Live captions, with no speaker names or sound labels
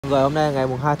người, hôm nay ngày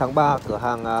mùng 2 tháng 3, cửa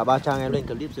hàng Ba Trang em lên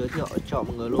clip giới thiệu cho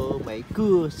mọi người lô máy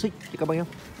cưa xích thì các bác nhé.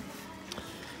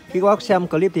 Khi các bác xem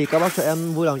clip thì các bác cho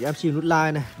em vui lòng cho em xin nút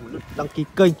like này, nút đăng ký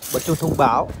kênh, bật chuông thông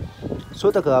báo.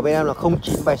 Số tài khoản bên em là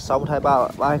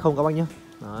 0976123320 các bác nhé.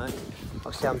 Đấy.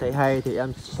 Bác xem thấy hay thì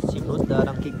em xin nút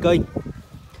đăng ký kênh,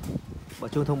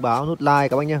 bật chuông thông báo, nút like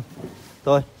các bác nhé.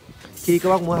 Rồi, khi các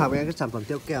bác mua hàng với em, cái sản phẩm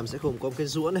theo kèm sẽ gồm có một cái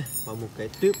rũa này và một cái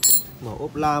tuyếp mở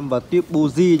ốp lam và tuyếp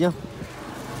buji nhé.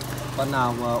 Con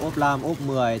nào mà ốp lam ốp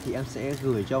 10 thì em sẽ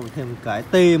gửi cho thêm một cái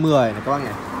T10 này các bác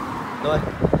này. Rồi,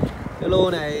 cái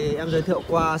lô này em giới thiệu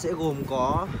qua sẽ gồm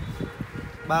có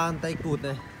 3 tay cụt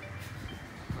này,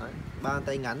 3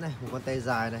 tay ngắn này, một con tay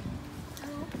dài này,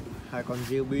 2 con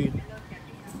reel pin,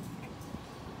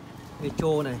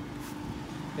 echo này,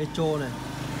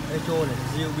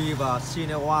 reel pin và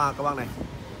Sinewa các bác này.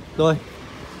 Rồi,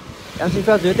 em xin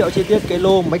phép giới thiệu chi tiết cái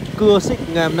lô máy cưa xích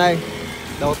ngày hôm nay.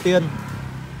 Đầu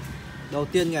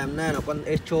tiên ngày hôm nay là con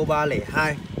Echo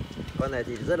 302. Con này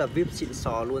thì rất là vip xịn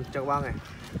sò luôn cho các bác này.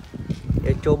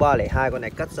 Echo 302 con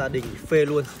này cắt gia đình phê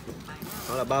luôn.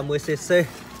 Nó là 30cc,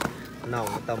 nòng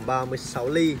tầm 36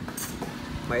 ly.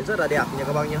 Máy rất là đẹp nha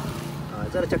các bác nhé.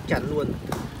 Rất là chắc chắn luôn.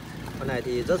 Con này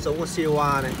thì rất giống con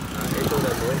Siwa này. Echo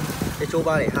đời mới, Echo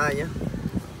 302 nhé.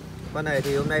 Con này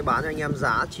thì hôm nay bán cho anh em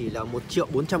giá chỉ là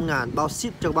 1.400.000 bao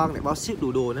ship cho các bác này, bao ship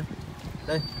đủ đồ nữa.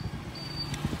 Đây.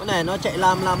 Con này nó chạy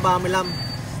lam 35,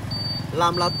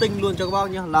 lam Latin luôn cho các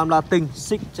bác nhé. Lam Latin,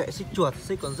 xích chạy xích chuột,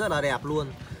 xích còn rất là đẹp luôn.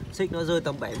 Xích nó rơi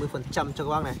tầm 70% cho các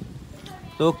bác này.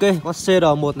 Rồi ok, con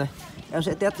CR1 này em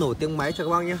sẽ test nổ tiếng máy cho các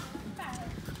bác nhé.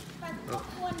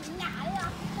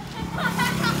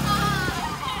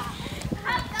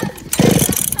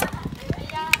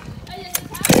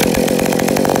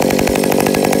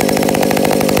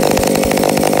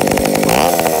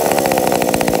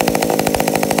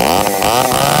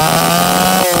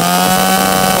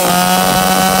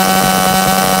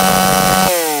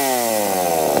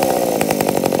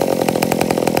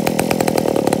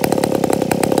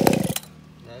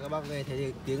 Nghe thấy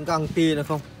thì tiếng găng ti là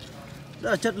không, rất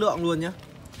là chất lượng luôn nhé.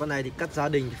 Con này thì cắt gia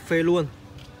đình phê luôn.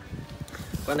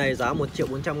 Con này giá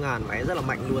 1.400.000, máy rất là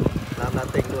mạnh luôn, làm là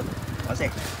tình luôn, quá rẻ.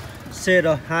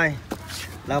 CR2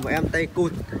 là một em tay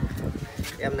cụt.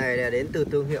 Em này là đến từ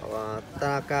thương hiệu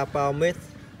Tanaka Powermade.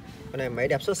 Con này máy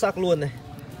đẹp xuất sắc luôn này.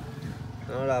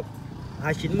 Nó là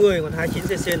 290, còn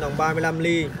 29cc nòng 35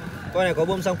 ly. Con này có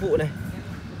bơm xăng phụ này.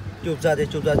 Chụp giật thì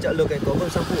chụp giật trợ lực này, có bơm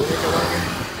xăng phụ đây cho bác nhé.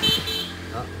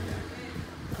 Đó.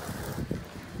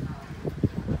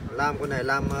 Lam con này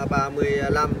lam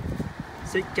 35,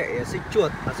 xích chạy xích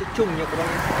chuột, xích chung nha các bác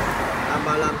nhé. Lam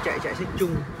 35 chạy xích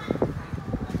chung.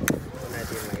 Con này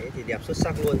thì máy thì đẹp xuất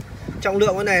sắc luôn. Trọng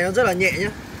lượng con này nó rất là nhẹ nhé.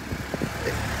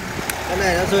 Con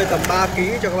này nó rơi tầm 3 kg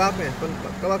cho các bác này.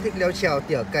 Các bác thích leo trèo,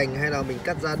 tỉa cành hay là mình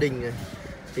cắt gia đình này,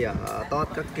 tỉa tót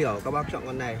các kiểu, các bác chọn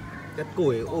con này. Cắt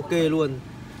củi ok luôn.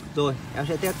 Rồi em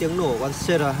sẽ test tiếng nổ con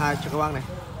CR2 cho các bác này.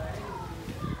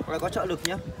 Con này có trợ lực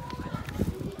nhé.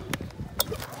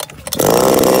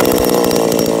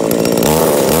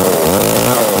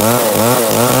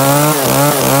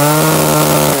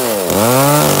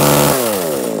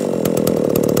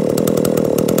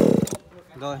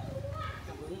 Rồi,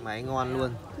 máy ngon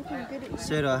luôn.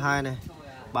 CR2 này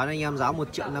bán anh em giá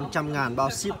 1.500.000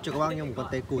 bao ship cho các bác nha. Một con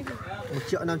tay cụt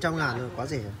 1.500.000 rồi, quá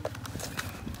rẻ.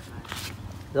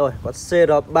 Rồi, con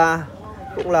CR3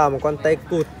 cũng là một con tay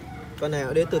cụt. Con này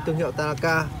đến từ thương hiệu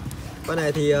Tanaka. Con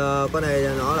này thì con này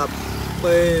nó là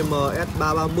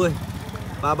PMS330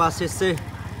 33cc.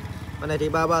 Con này thì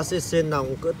 33cc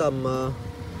nòng cỡ tầm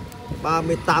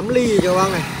 38 ly cho các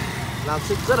bác này. Làm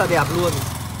xích rất là đẹp luôn.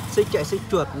 Xích chạy xích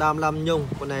chuột, lam 5 nhông.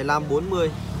 Con này lam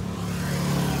 40.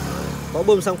 Có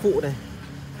bơm xăng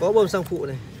phụ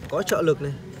này, có trợ lực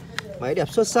này. Máy đẹp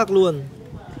xuất sắc luôn.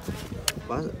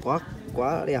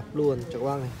 Quá đẹp luôn cho các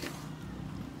bác này.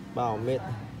 Bảo mệt.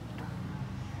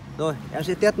 Rồi, em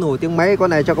sẽ test nổ tiếng máy con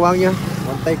này cho các bác nhé.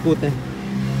 Con tay cụt này.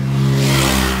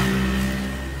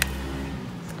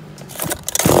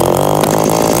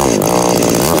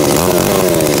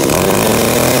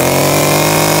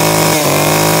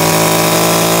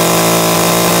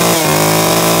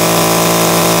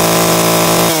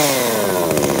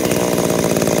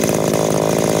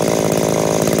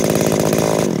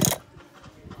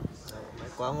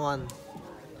 Quá ngon.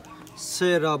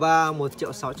 CR3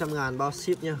 1.600.000 bao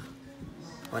ship nha.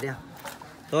 Quá đẹp.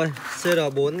 Rồi,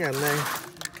 CR4 ngày hôm nay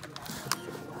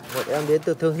một em đến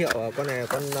từ thương hiệu, con này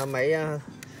con máy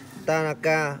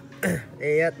Tanaka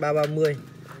ES330.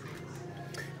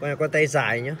 Con này con tay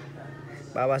dài nhá,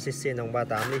 33cc nòng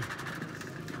 38 ly.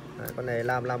 Con này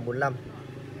lam 45.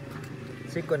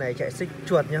 Xích con này chạy xích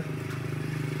chuột nhá.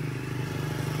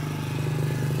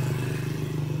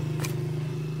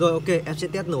 Rồi ok, em sẽ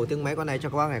test nổ tiếng máy con này cho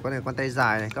các bác này. Con này con tay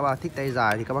dài này, các bác thích tay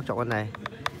dài thì các bác chọn con này.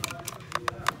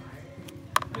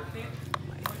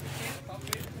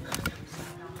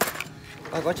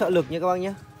 Có trợ lực nha các bác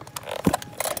nhé.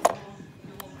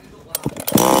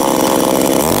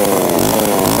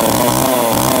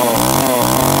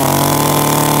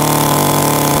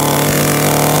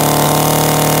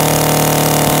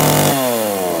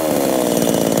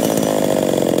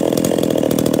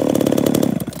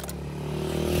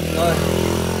 Rồi,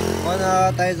 con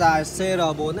tay dài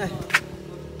CR4 này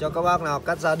cho các bác nào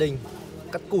cắt gia đình,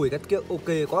 cắt củi, cắt kiệu ok,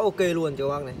 quá ok luôn cho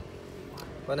các bác này.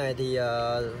 Con này thì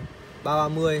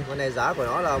 330, con này giá của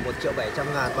nó là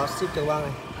 1.700.000 bao ship cho các bác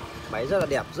này. Máy rất là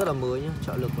đẹp, rất là mới nhá,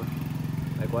 trợ lực rồi.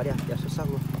 Máy quá đẹp, đẹp xuất sắc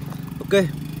luôn. Ok.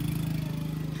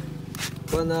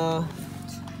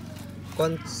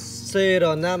 Con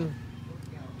CR5.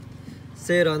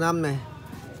 CR5 này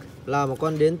là một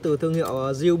con đến từ thương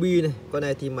hiệu Gilby này. Con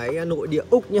này thì máy nội địa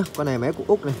Úc nhá, con này máy của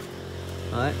Úc này.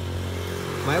 Đấy.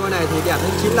 Máy con này thì đẹp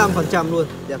đến 95% luôn,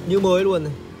 đẹp như mới luôn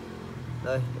này.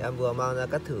 Đây, em vừa mang ra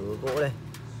cắt thử gỗ đây.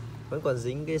 Vẫn còn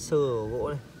dính cái sơ ở gỗ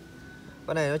này.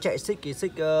 Con này nó chạy xích cái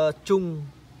xích chung.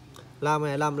 Lam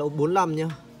này làm là 45 nhá.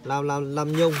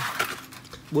 Làm nhông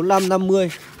 45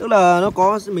 50. Tức là nó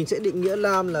có, mình sẽ định nghĩa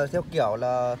lam là theo kiểu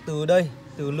là từ đây,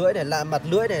 từ lưỡi này, là mặt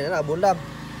lưỡi này nó là 45.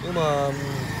 Nhưng mà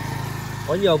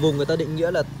có nhiều vùng người ta định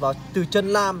nghĩa là vào từ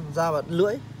chân lam ra mặt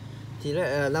lưỡi thì nó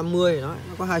lại là 50. Nó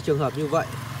có hai trường hợp như vậy.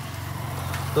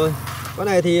 Rồi, con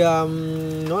này thì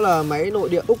nó là máy nội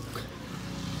địa Úc,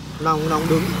 nòng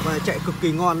đứng và chạy cực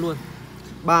kỳ ngon luôn.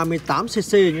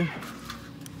 38cc nhá.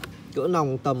 Cỡ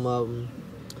nòng tầm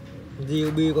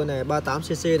GUB con này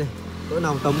 38cc này, cỡ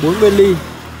nòng tầm 40mm.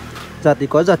 Giật thì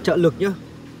có giật trợ lực nhá.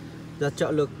 Giật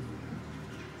trợ lực.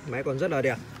 Máy còn rất là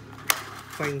đẹp.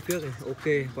 Phanh phiếc này, ok.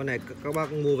 Con này các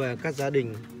bác mua về cắt gia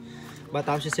đình.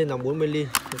 38cc nòng 40mm,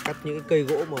 cắt những cái cây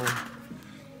gỗ mà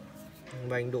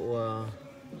vành độ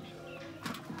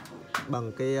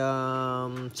bằng cái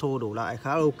xô đổ lại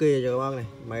khá là ok cho các bác này.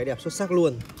 Máy đẹp xuất sắc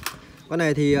luôn. Con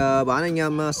này thì bán anh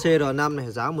em CR5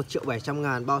 này giá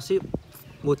 1.700.000 bao ship.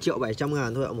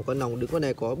 1.700.000 thôi ạ. Một con nòng đứng, con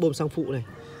này có bơm xăng phụ này,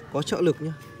 có trợ lực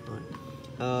nhá.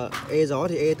 E gió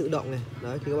thì e tự động này.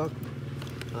 Đấy thì các bác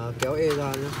kéo e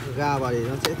ra nhá, ga vào thì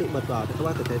nó sẽ tự bật vào thì các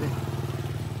bác có thấy này.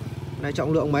 Này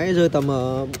trọng lượng máy rơi tầm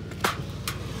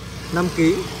 5 kg.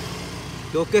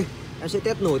 Rồi ok, em sẽ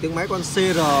test nổi tiếng máy con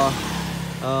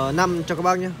CR5 cho các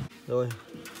bác nhé. Rồi,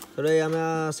 ở đây em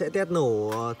sẽ test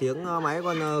nổ tiếng máy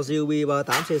con GUB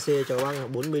 38cc cho các bác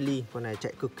 4mm. Con này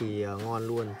chạy cực kỳ ngon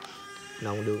luôn.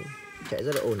 Nòng đứng, chạy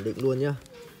rất là ổn định luôn nhá.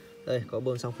 Đây, có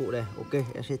bơm xăng phụ đây. Ok,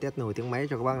 em sẽ test nổi tiếng máy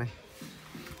cho các bác này.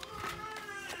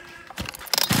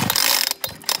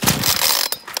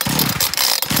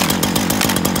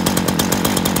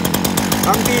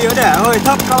 Đăng ký nó để hơi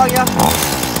thấp các bác nhá.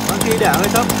 Đăng ký để hơi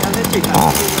thấp, em sẽ chỉnh lại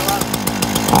đăng ký cho các bác.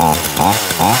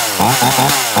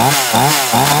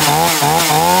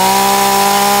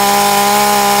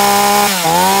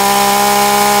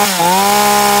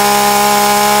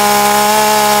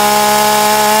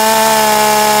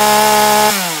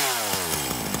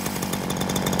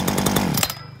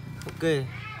 Ok.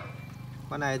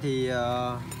 Con này thì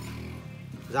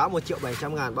giá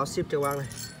 1.700.000 bao ship cho các bác này.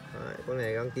 Đấy, con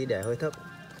này găng ti để hơi thấp.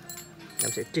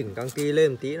 Em sẽ chỉnh găng ti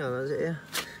lên một tí là nó sẽ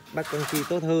bắt găng ti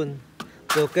tốt hơn.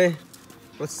 Rồi ok.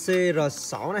 Con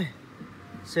CR6 này.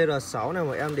 CR6 này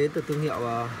mà em đến từ thương hiệu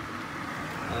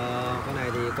con này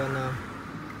thì con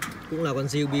cũng là con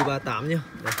GUB 38 nhá.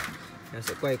 Đây, em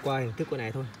sẽ quay qua hình thức con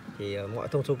này thôi. Thì mọi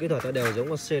thông số kỹ thuật nó đều giống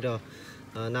con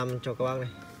CR5 cho các bác này.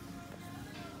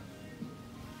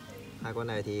 Hai con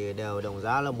này thì đều đồng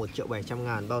giá là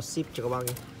 1.700.000 bao ship cho các bác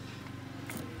nhé.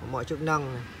 Có mọi chức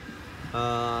năng này.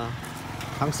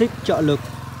 Thắng xích, trợ lực,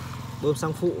 bơm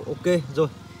xăng phụ, ok. Rồi,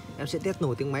 em sẽ test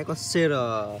nổ tiếng máy con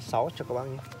CR6 cho các bác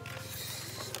nhé.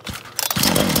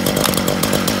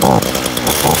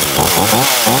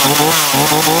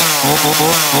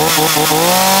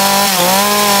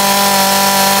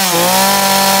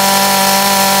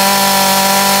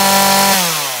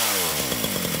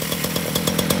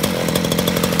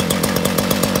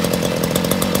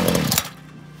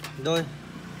 Rồi,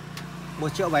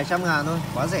 1.700.000 thôi,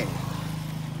 quá rẻ.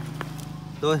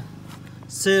 Rồi,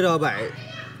 CR7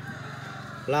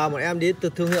 là một em đến từ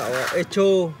thương hiệu Echo.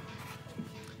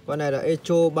 Con này là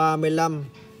Echo 35.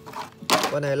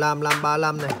 Con này lam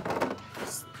 35 này.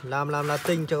 Lam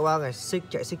Latin cho các bác này, xích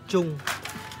chạy xích chung.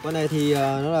 Con này thì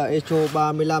nó là Echo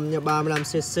 35 nha,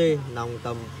 35cc, nòng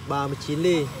tầm 39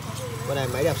 ly. Con này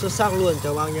máy đẹp xuất sắc luôn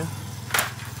cho các bác nhé.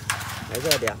 Máy rất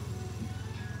là đẹp.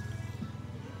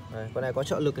 Đây, con này có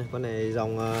trợ lực này, con này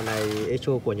dòng này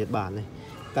echo của Nhật Bản này,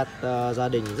 cắt gia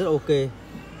đình rất ok.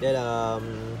 Đây là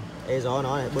gió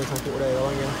nó này, bơm xăng phụ đây các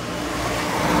bác nhé.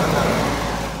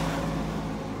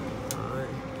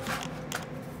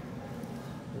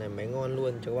 Này máy ngon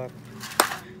luôn cho các bác.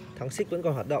 Thắng xích vẫn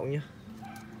còn hoạt động nhá.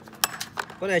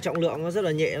 Con này trọng lượng nó rất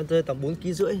là nhẹ, nó rơi tầm 4,5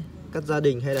 kg. Cắt gia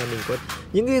đình hay là mình có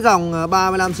những cái dòng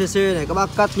 35cc này các bác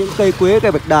cắt những cây quế,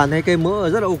 cây bạch đàn hay cây mỡ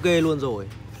rất là ok luôn rồi.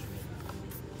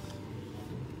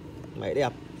 Máy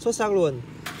đẹp, xuất sắc luôn.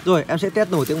 Rồi em sẽ test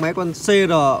nổi tiếng máy con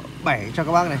CR7 cho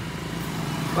các bác này.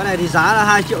 Con này thì giá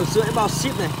là 2,5 triệu bao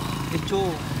ship này. Echo.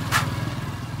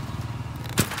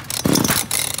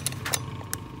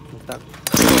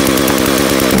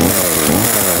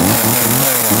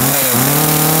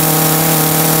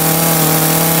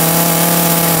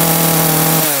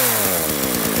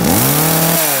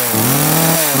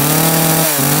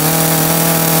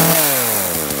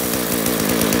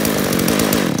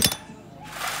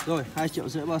 Rồi 2,5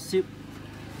 triệu bao ship.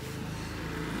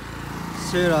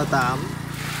 CR8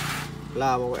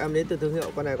 là một em đến từ thương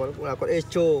hiệu. Con này cũng là con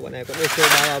echo, con này con echo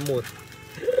 331.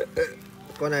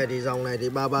 Con này thì dòng này thì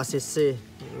 33cc,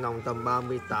 nòng tầm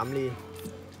 38 ly.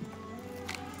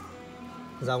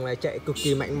 Dòng này chạy cực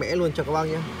kỳ mạnh mẽ luôn cho các bác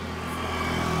nhé.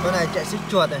 Con này chạy xích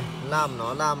chuột này, làm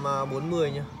nó làm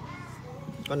 40 nhá.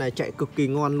 Con này chạy cực kỳ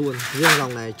ngon luôn. Riêng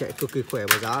dòng này chạy cực kỳ khỏe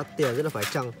và giá tiền rất là phải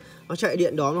chăng. Nó chạy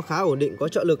điện đóm nó khá ổn định, có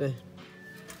trợ lực này.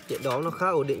 Điện đóm nó khá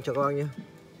ổn định cho các bác nhé.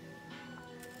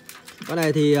 Con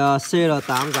này thì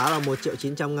CR8 giá là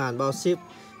 1.900.000 bao ship.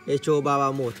 Echo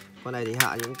 331. Con này thì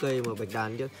hạ những cây mà bạch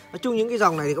đàn chứ. Nói chung những cái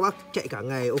dòng này thì các bác chạy cả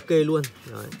ngày ok luôn.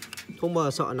 Đấy. Không bao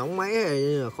giờ sợ nóng máy hay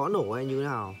là khó nổ hay như thế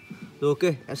nào. Rồi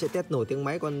ok, em sẽ test nổi tiếng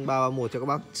máy con 331 cho các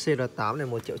bác. CR8 này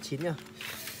 1.900.000 nhá.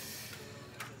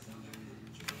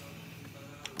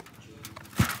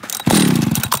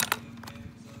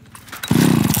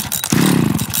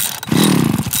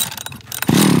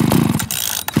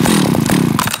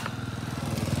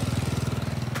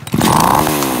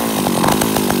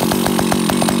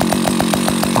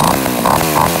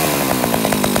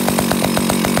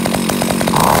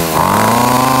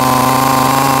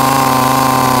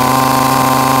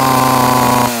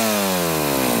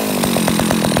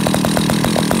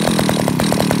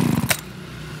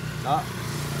 Đó.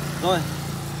 Rồi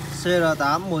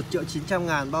CR8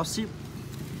 1.900.000 bao ship.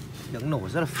 Tiếng nổ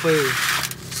rất là phê.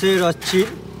 CR9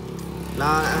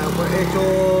 là con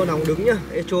echo nòng đứng nhá,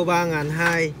 echo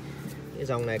 3.200. Cái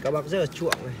dòng này các bác rất là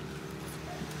chuộng này.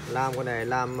 Làm con này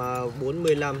làm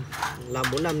 45, làm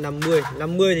 45 50.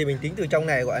 50 thì mình tính từ trong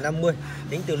này gọi là 50,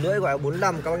 tính từ lưỡi gọi là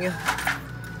 45 các bác nhé.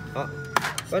 Đó.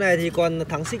 Con này thì còn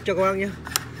thắng xích cho các bác nhé.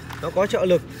 Nó có trợ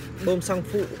lực, bơm xăng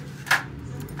phụ.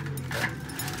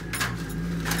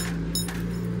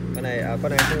 Con này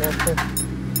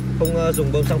không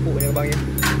dùng bơm xăng phụ nha các bác nhé.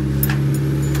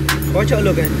 Có trợ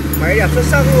lực này, máy đẹp xuất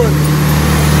sắc luôn.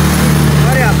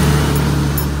 Quá đẹp.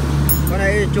 Con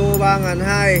này echo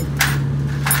 3.200.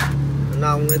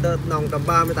 Nòng người ta nòng tầm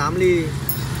 38 ly.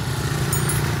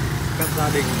 Cắt gia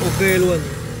đình ok luôn.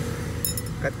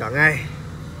 Cắt cả ngày.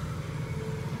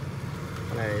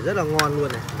 Con này rất là ngon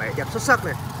luôn này, máy đẹp xuất sắc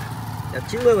này. Đẹp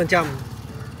 90%.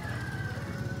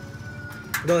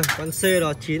 Rồi con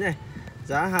CR9 này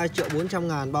giá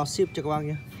 2.400.000 bao ship cho các bác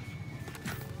nhé.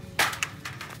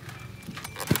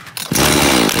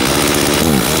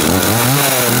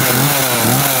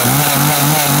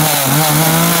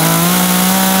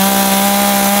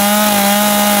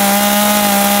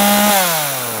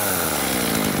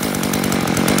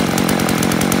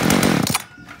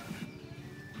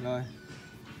 Rồi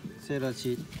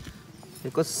CR9 thì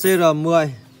có CR10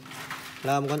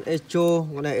 làm con echo,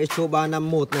 con này echo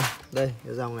 351 này. Đây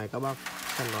cái dòng này các bác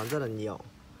săn đón rất là nhiều.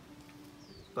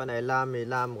 Con này lam thì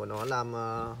lam của nó làm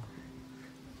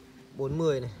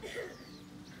 40 này.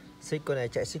 Xích con này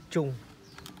chạy xích chung.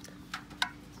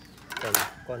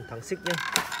 Còn thắng xích nhá.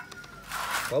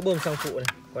 Có bơm xăng phụ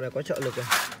này, con này có trợ lực này.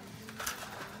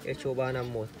 Echo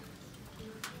 351.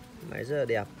 Máy rất là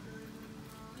đẹp.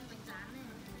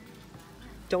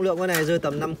 Trọng lượng con này rơi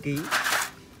tầm 5 kg.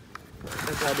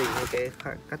 Các gia đình cái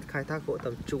cắt khai thác gỗ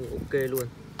tầm trung ok luôn.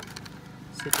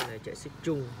 Xích này chạy xích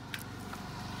chung.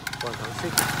 Còn thắng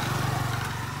xích.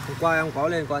 Hôm qua em có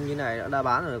lên con như này đã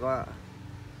bán rồi các bạn ạ.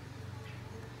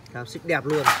 Làm xích đẹp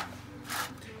luôn.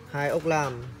 2 ốc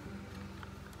làm.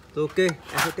 Rồi ok,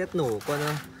 em sẽ test nổ con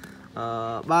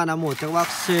 351 cho các bác.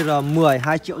 CR10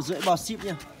 2,5 triệu bao ship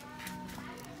nha.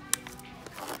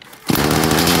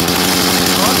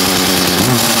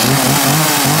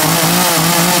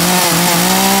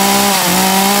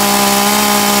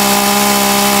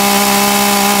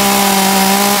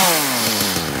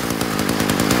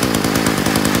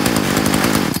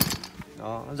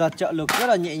 giật trợ lực rất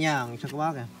là nhẹ nhàng cho các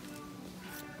bác này.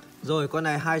 Rồi con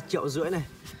này 2,5 triệu này.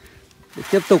 Để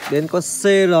tiếp tục đến con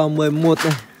CR11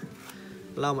 này,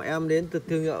 là một em đến từ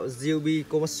thương hiệu Gilby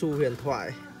Komatsu huyền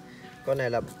thoại. Con này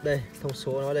là đây, thông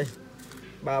số nó đây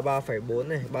 33,4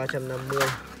 này, 350.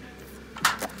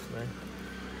 Đấy.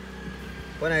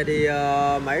 Con này thì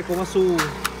máy Komatsu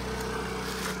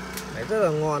máy rất là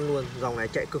ngon luôn, dòng này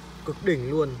chạy cực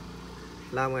đỉnh luôn.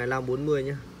 Làm này làm 40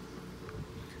 nhá.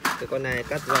 Cái con này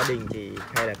cắt gia đình thì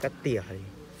hay là cắt tỉa thì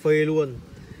phê luôn.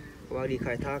 Các bác đi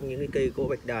khai thác những cái cây gỗ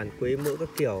bạch đàn, quế mỡ các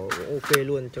kiểu cũng ok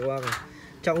luôn cho các bác này.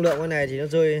 Trọng lượng con này thì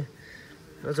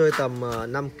nó rơi tầm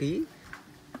 5 kg.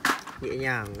 Nhẹ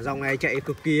nhàng, dòng này chạy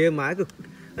cực kỳ êm ái,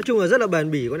 nói chung là rất là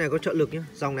bền bỉ. Con này có trợ lực nhá.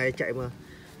 Dòng này chạy mà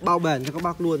bao bền cho các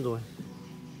bác luôn rồi.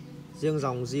 Riêng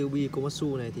dòng Gilby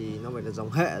Komatsu này thì nó phải là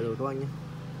dòng hệ rồi các bác nhé.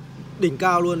 Đỉnh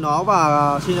cao luôn, nó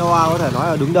và Shinoa có thể nói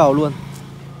là đứng đầu luôn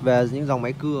về những dòng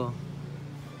máy cưa.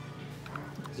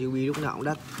 Gilby lúc nào cũng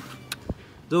đắt.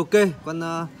 Rồi ok, con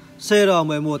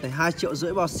CR11 này 2,5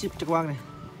 triệu bao ship cho các bác này.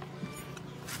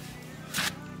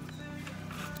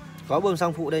 Có bơm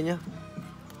xăng phụ đây nhá.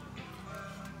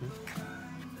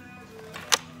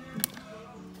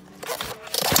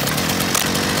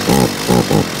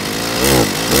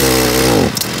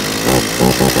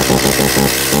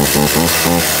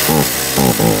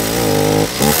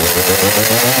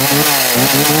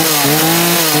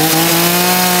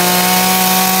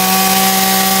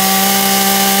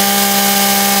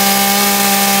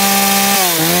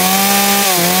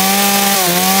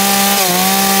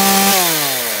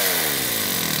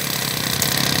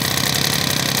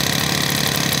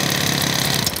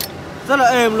 Rất là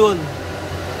êm luôn.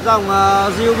 Dòng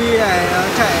Gilby này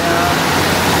chạy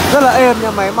rất là êm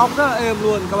nha, máy móc rất là êm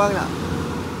luôn các bác ạ.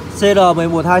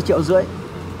 CR11 2,5 triệu.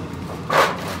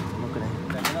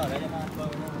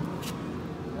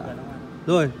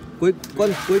 Rồi,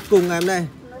 cuối cùng ngày hôm nay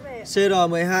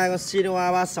CR12 con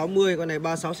Shinoa 360, con này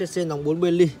 36cc dòng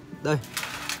 40 ly. Đây,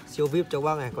 siêu VIP cho các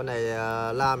bác này, con này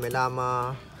lam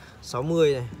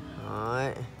 60 này.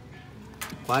 Đấy.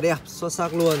 Quá đẹp, xuất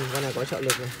sắc luôn, con này có trợ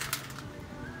lực này.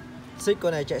 Xích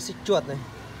con này chạy xích chuột này.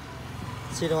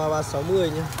 Shinoa 360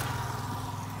 nhá.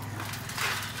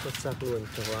 Xuất sắc luôn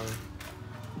cho các bác này.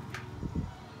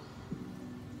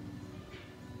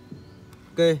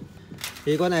 Ok.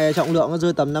 Thì con này trọng lượng nó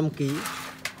rơi tầm 5 kg.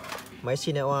 Máy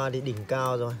Shinoa thì đỉnh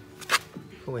cao rồi.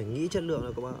 Không phải nghĩ chất lượng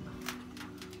đâu các bác ạ.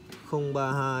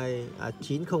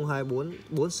 9024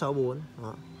 464.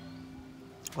 Đó.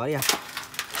 Quá đẹp.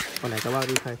 Con này các bác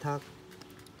đi khai thác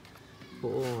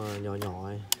gỗ nhỏ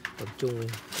này, tập trung này,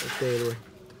 ok luôn.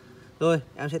 Rồi,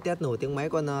 em sẽ test nổ tiếng máy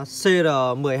con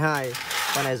CR12.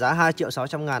 Con này giá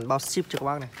 2.600.000 bao ship cho các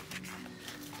bác này.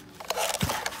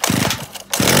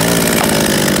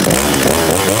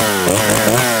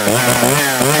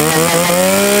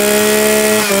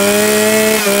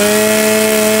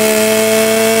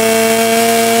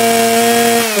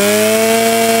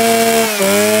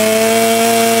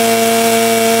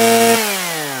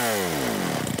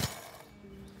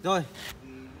 Rồi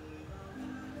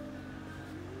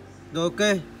ok.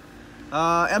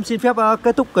 Em xin phép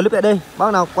kết thúc clip tại đây.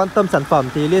 Bác nào quan tâm sản phẩm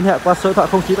thì liên hệ qua số điện thoại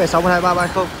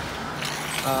 0976123320.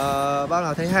 Bác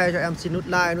nào thấy hay cho em xin nút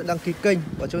like, nút đăng ký kênh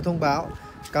và cho thông báo.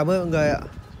 Cảm ơn mọi người ạ.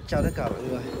 Chào tất cả mọi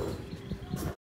người.